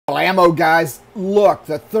ammo, guys. Look,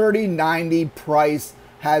 the 3090 price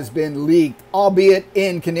has been leaked, albeit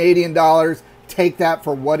in Canadian dollars. Take that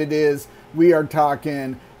for what it is. We are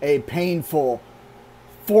talking a painful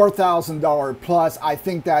 $4,000 plus. I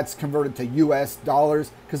think that's converted to US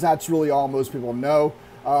dollars because that's really all most people know.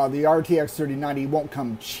 The RTX 3090 won't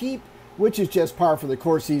come cheap, which is just par for the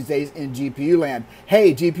course these days in GPU land.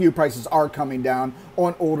 Hey, GPU prices are coming down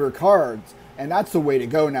on older cards, and that's the way to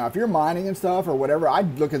go now. If you're mining and stuff or whatever,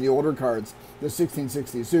 I'd look at the older cards, the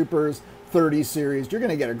 1660 Supers, 30 series. You're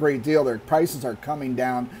going to get a great deal. Their prices are coming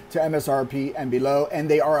down to MSRP and below, and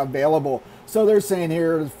they are available. So they're saying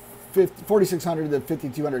here 4,600 to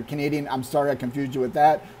 5,200 Canadian. I'm sorry I confused you with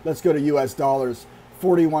that. Let's go to US dollars.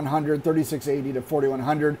 4,100, 3,680 to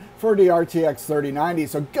 4,100 for the RTX 3090.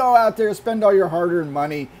 So go out there, spend all your hard-earned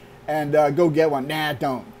money, and go get one. Nah,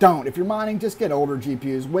 don't. If you're mining, just get older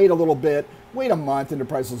GPUs. Wait a little bit. Wait a month, and the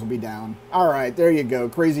prices will be down. All right, there you go.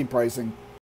 Crazy pricing.